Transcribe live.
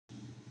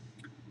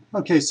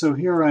Okay, so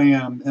here I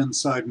am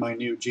inside my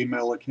new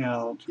Gmail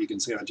account. You can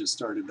see I just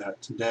started that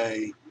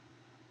today.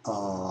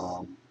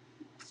 Um,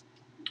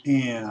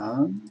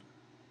 and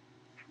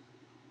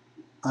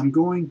we're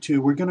going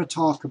to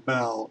talk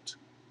about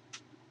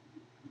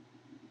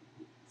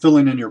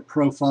filling in your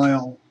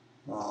profile,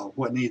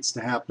 what needs to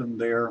happen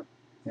there.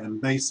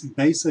 And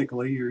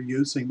basically,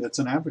 it's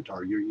an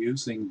avatar. You're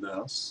using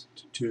this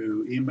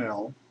to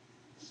email,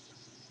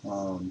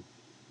 um,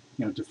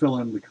 to fill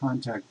in the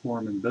contact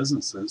form in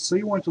businesses. So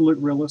you want it to look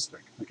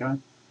realistic, okay?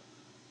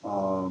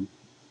 Um,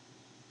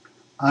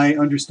 I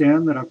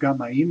understand that I've got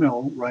my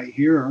email right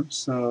here,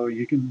 so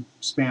you can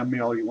spam me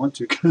all you want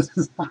to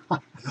because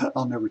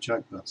I'll never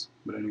check this.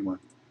 But anyway,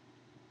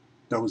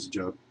 that was a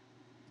joke.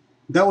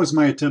 That was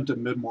my attempt at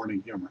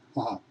mid-morning humor.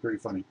 Haha, very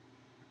funny.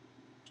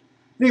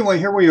 Anyway,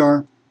 here we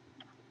are.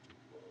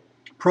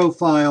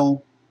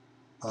 Profile.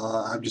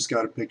 I've just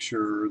got a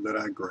picture that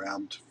I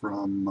grabbed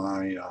from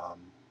my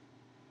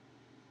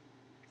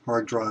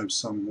hard drive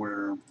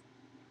somewhere. And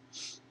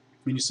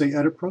you say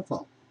edit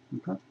profile.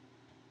 Okay.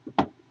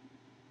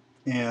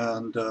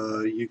 And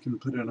you can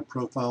put in a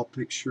profile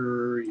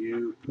picture.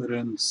 You put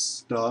in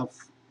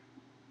stuff.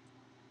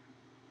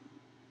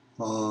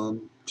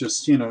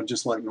 Just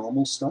like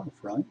normal stuff,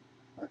 right?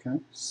 Okay,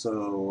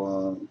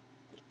 so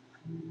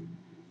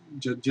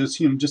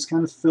just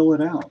kind of fill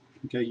it out.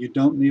 Okay, you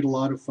don't need a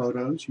lot of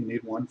photos. You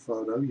need one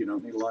photo. You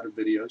don't need a lot of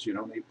videos. You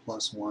don't need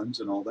plus ones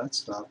and all that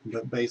stuff.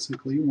 But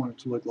basically, you want it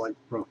to look like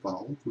the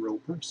profile of the real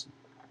person.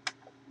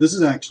 This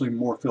is actually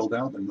more filled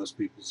out than most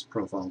people's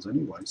profiles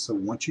anyway. So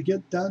once you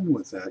get done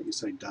with that, you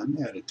say done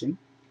editing,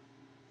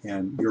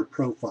 and your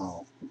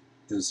profile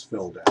is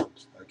filled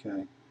out.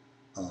 Okay.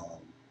 Um,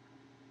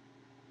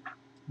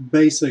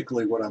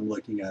 Basically what I'm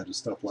looking at is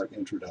stuff like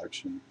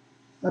introduction.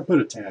 I put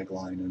a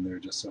tagline in there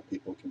just so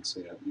people can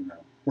see it,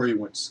 where you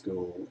went to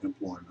school,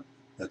 employment,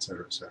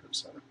 etc., etc.,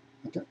 etc.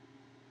 Okay,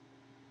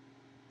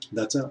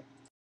 that's it.